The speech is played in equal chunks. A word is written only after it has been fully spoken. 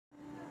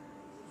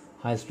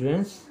Hi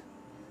students,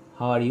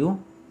 how are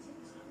you?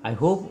 I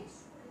hope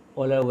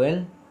all are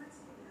well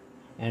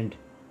and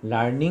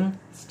learning.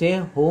 Stay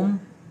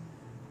home,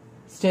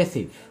 stay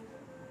safe.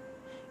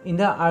 In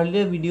the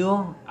earlier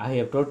video, I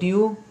have taught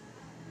you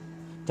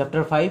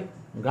chapter 5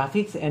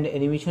 graphics and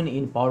animation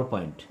in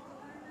PowerPoint.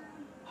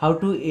 How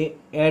to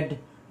add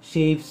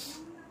shapes,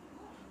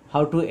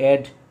 how to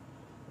add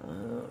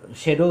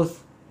shadows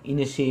in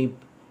a shape,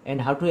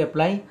 and how to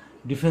apply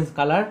different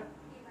color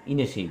in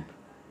a shape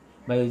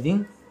by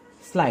using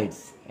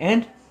slides.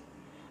 And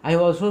I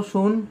have also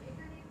shown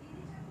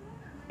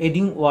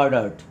adding word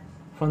art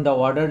from the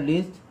word art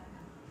list,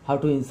 how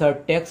to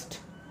insert text,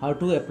 how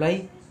to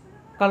apply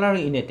color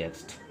in a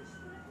text.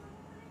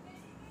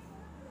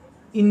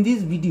 In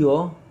this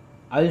video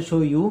I will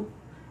show you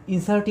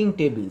inserting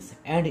tables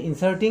and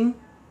inserting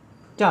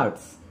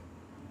charts.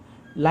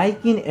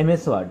 Like in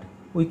MS Word,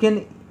 we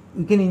can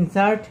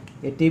insert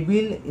a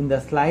table in the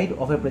slide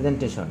of a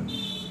presentation.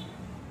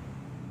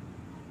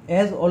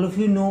 As all of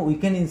you know, we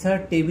can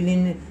insert table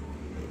in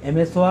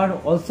MS Word,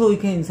 also we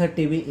can insert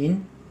table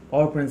in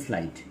PowerPoint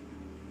slide.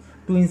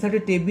 To insert a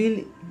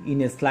table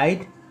in a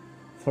slide,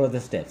 follow the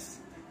steps.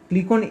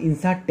 Click on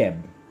Insert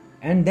tab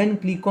and then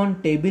click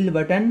on Table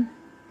button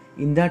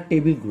in the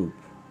table group.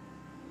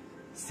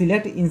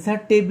 Select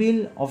Insert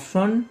Table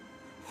option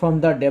from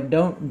the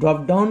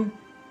drop down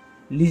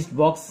list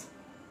box.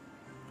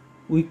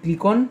 We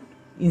click on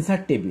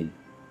Insert Table.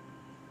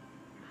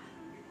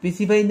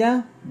 Specify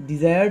the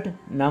desired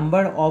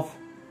number of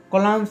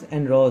columns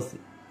and rows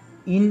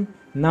in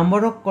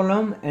number of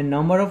column and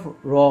number of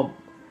row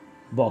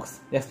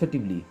box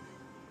respectively.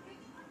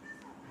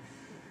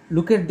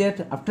 Look at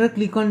that. After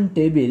click on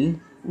table,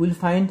 we will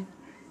find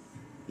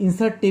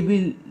Insert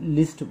Table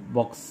list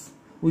box.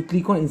 We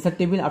click on Insert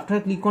Table.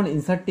 After click on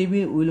Insert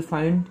Table, we will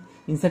find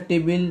Insert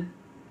Table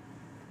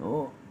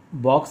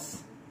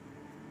box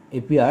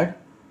appeared.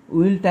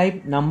 We will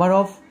type number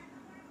of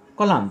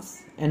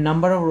columns and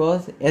number of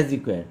rows as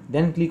required.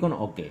 Then click on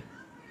OK.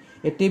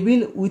 A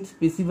table which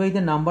specifies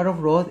the number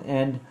of rows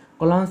and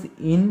columns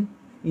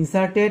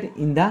inserted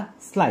in the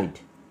slide.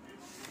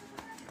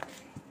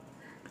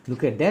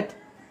 Look at that.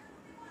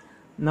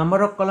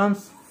 Number of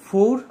columns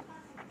 4,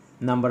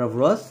 number of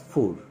rows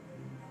 4.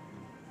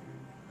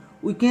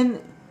 We can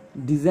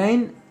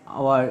design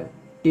our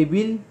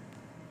table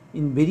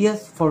in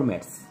various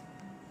formats.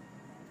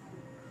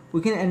 We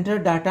can enter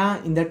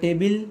data in the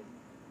table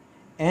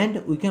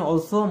and we can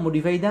also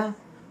modify the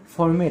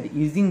format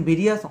using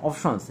various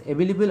options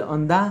available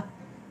on the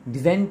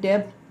Design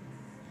tab,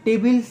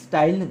 Table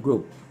Style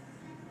Group.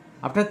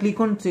 After click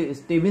on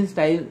Table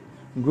Style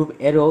Group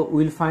arrow,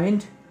 we will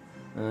find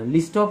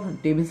list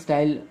of table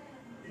style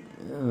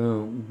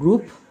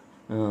group.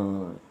 We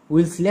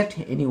will select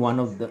any one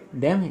of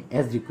them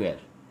as required.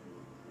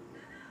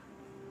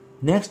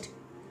 Next,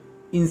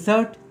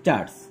 insert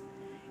charts.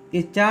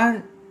 A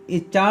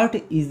chart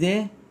is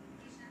a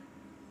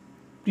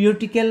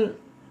theoretical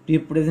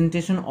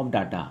representation of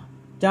data.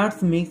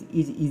 Charts makes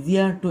it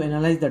easier to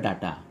analyze the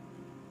data.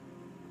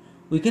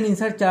 We can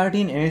insert chart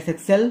in MS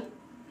Excel.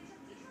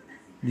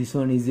 This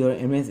one is your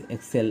MS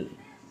Excel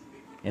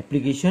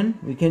application.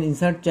 We can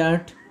insert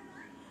chart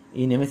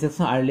in MS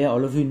Excel earlier,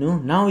 all of you know.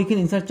 Now we can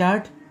insert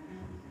chart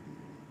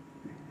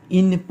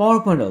in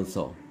PowerPoint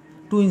also.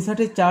 To insert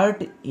a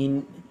chart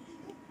in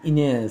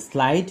a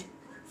slide,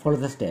 follow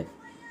the step.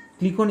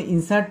 Click on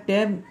Insert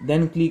tab,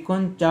 then click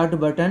on Chart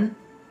button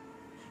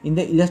in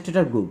the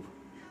Illustrator group.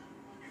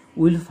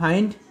 We will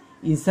find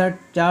Insert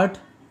Chart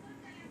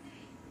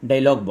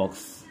dialog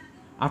box.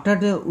 After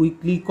that, we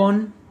click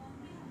on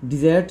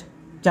desired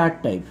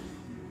chart type,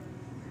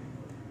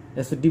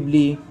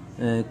 respectively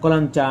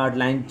column chart,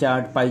 line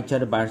chart, pie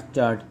chart, bar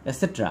chart,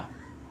 etc.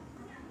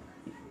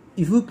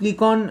 If we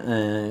click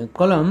on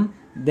column,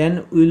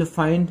 then we will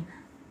find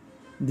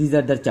these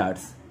are the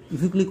charts.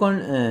 If you click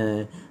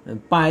on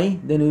pie,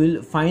 then we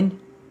will find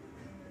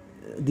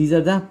these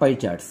are the pie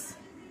charts.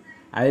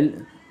 I'll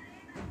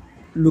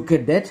look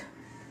at that.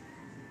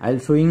 I'll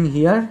showing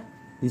here.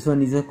 This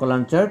one is a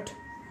column chart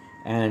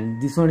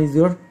and this one is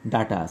your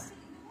data.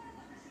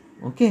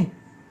 Okay.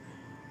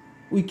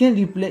 We can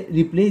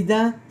replace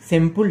the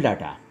sample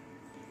data.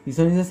 This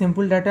one is a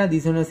sample data,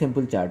 this one is a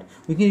sample chart.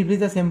 We can replace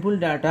the sample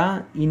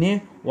data in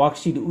a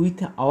worksheet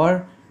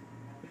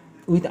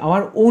with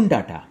our own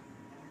data.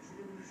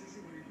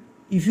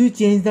 If you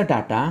change the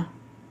data,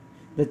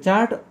 the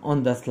chart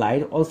on the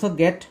slide also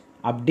get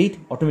update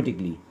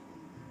automatically.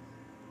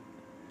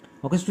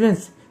 Okay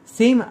students,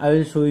 same I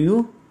will show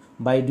you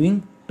by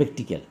doing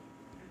practical.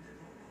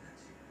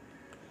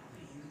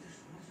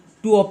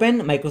 To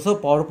open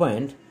Microsoft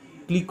PowerPoint,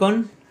 click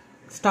on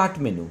Start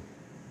menu.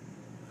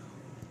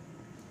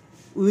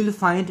 We will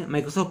find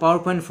Microsoft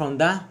PowerPoint from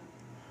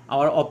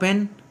our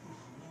open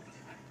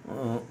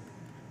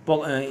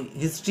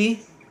history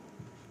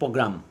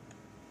program.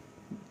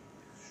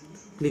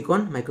 Click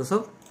on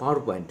Microsoft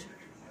PowerPoint.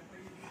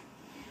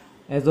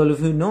 As all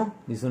of you know,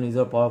 this one is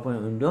your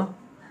PowerPoint window.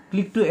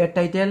 Click to add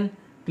title,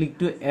 click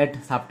to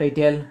add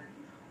subtitle.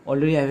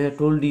 Already I have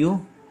told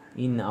you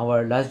in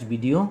our last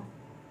video.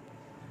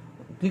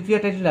 Click to your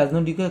title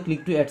Rajnodiko,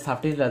 click to add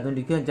subtitle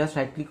Rajnodiko, just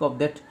right click of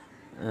that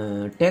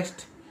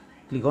text,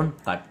 click on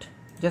cut,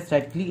 just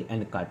right click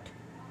and cut.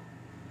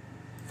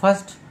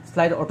 First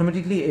slide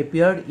automatically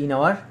appeared in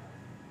our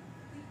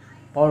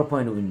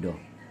PowerPoint window.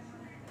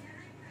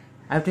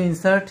 I have to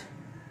insert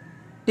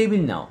table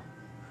now.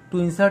 To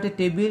insert a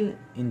table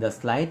in the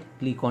slide,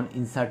 click on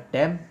Insert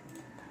tab,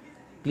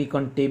 click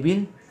on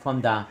Table.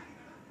 From the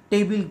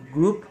table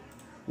group,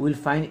 we will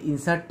find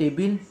Insert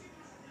Table,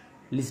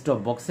 list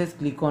of boxes.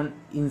 Click on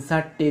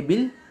Insert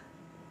Table.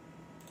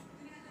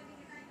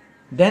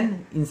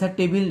 Then Insert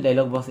Table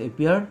dialog box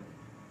appear.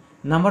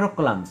 Number of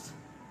columns,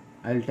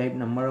 I will type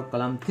number of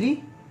column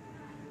 3.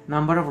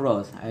 Number of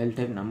rows, I will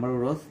type number of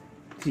rows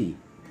 3.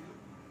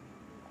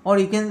 Or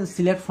you can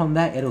select from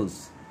the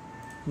arrows.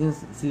 You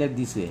can select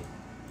this way.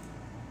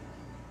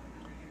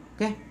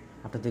 Okay.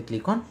 After that,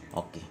 click on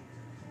OK.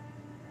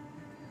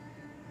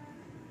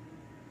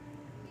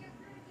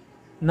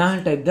 Now I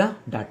will type the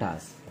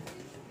data.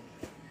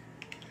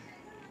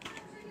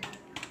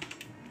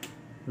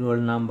 Roll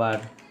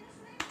number.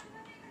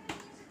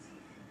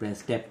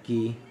 Press tab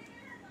key.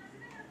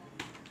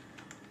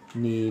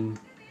 Name.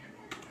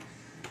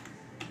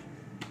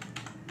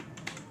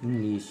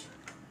 English.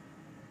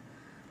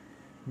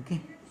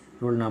 Okay.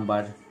 Roll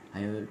number.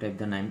 I will type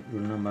the name.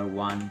 Roll number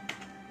 1.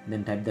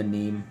 Then type the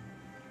name.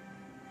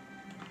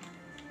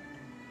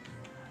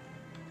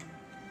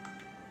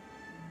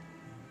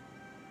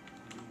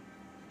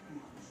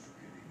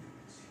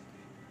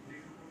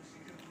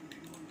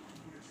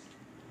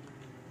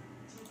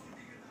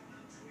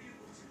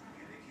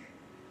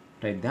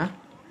 Type the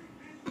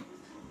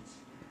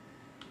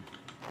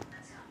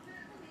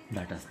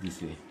data this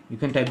way. You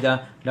can type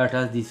the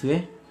data this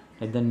way.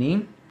 Type the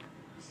name.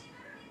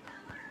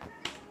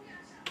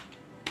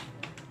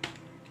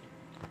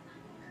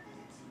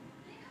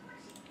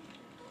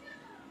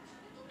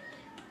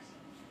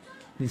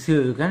 This way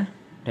you can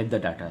type the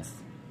data,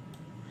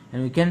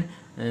 and we can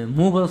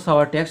move also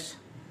our text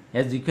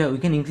as we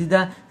can increase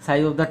the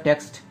size of the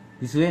text.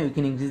 This way we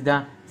can increase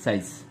the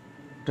size.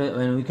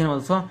 And we can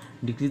also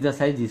decrease the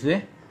size this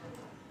way.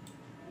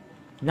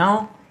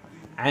 Now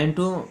I am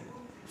to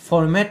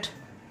format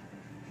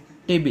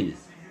table.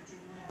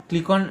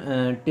 Click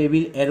on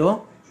table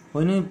arrow.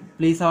 When we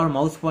place our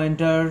mouse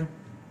pointer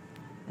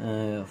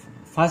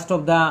first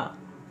of the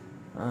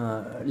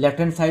left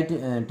hand side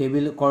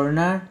table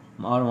corner,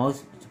 our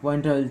mouse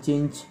pointer will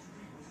change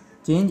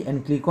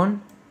and click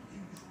on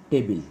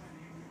table.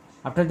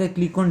 After that,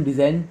 click on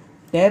design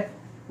tab.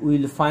 We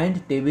will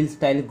find table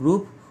style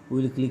group.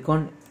 We will click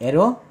on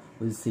arrow.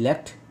 We will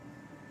select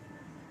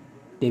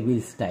table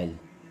style.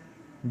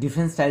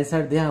 Different styles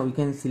are there. We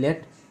can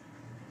select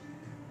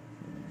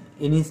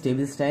any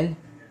table style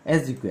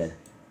as required.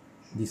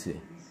 This way,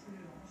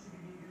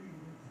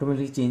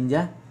 automatically change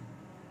the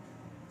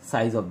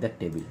size of that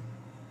table.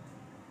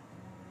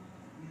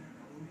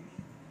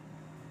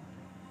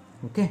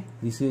 Okay,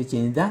 this way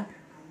change the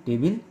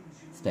table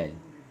style.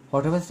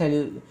 Whatever style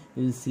you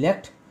will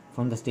select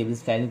from the table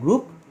style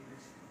group,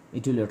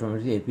 it will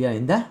automatically appear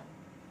in the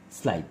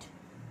slide.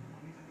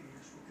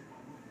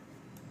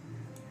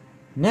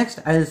 Next,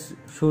 I will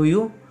show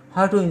you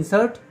how to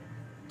insert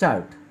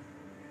chart.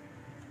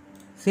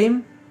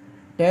 Same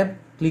tab,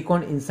 click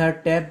on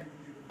Insert tab,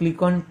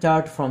 click on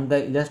Chart. From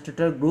the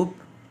Illustrator group,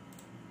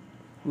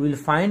 we will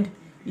find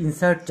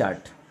Insert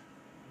Chart.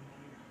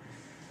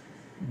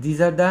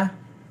 These are the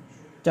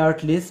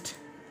chart list,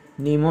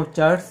 name of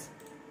charts,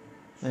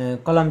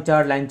 column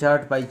chart, line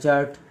chart, pie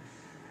chart,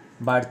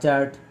 bar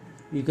chart.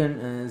 You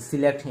can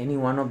select any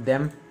one of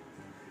them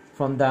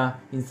from the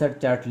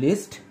Insert Chart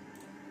list.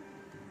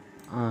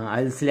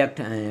 I will select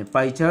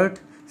pie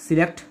chart.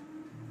 Select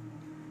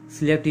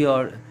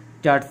your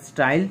chart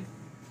style.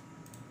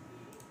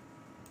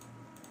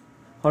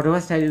 Whatever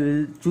style you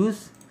will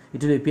choose,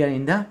 it will appear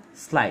in the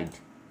slide.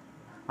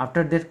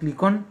 After that,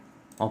 click on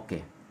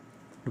OK.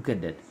 Look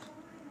at that.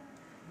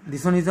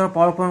 This one is our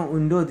PowerPoint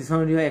window. This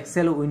one is your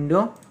Excel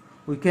window.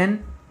 We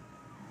can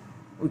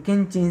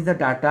change the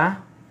data.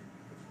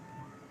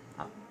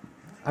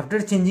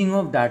 After changing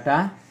of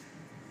data,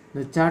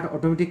 the chart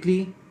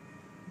automatically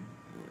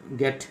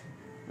get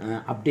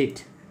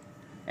update,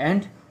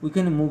 and we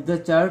can move the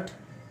chart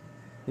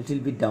a little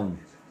bit down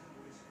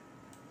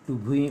to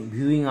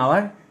viewing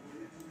our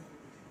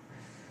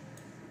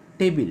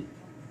table.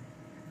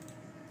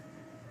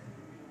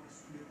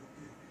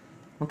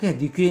 Okay,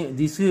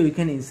 this way we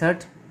can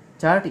insert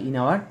chart in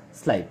our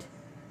slide.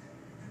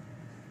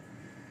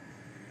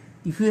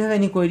 If you have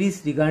any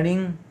queries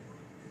regarding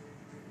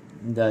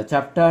the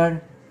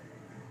chapter,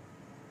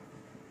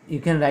 you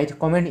can write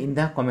comment in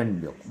the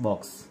comment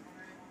box.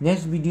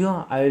 Next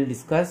video I will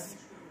discuss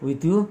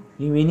with you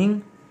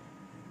remaining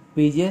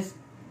pages,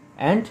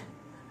 and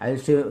I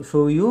will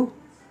show you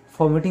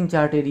formatting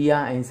chart area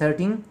and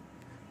inserting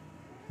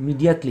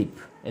media clip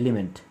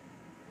element.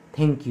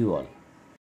 Thank you all.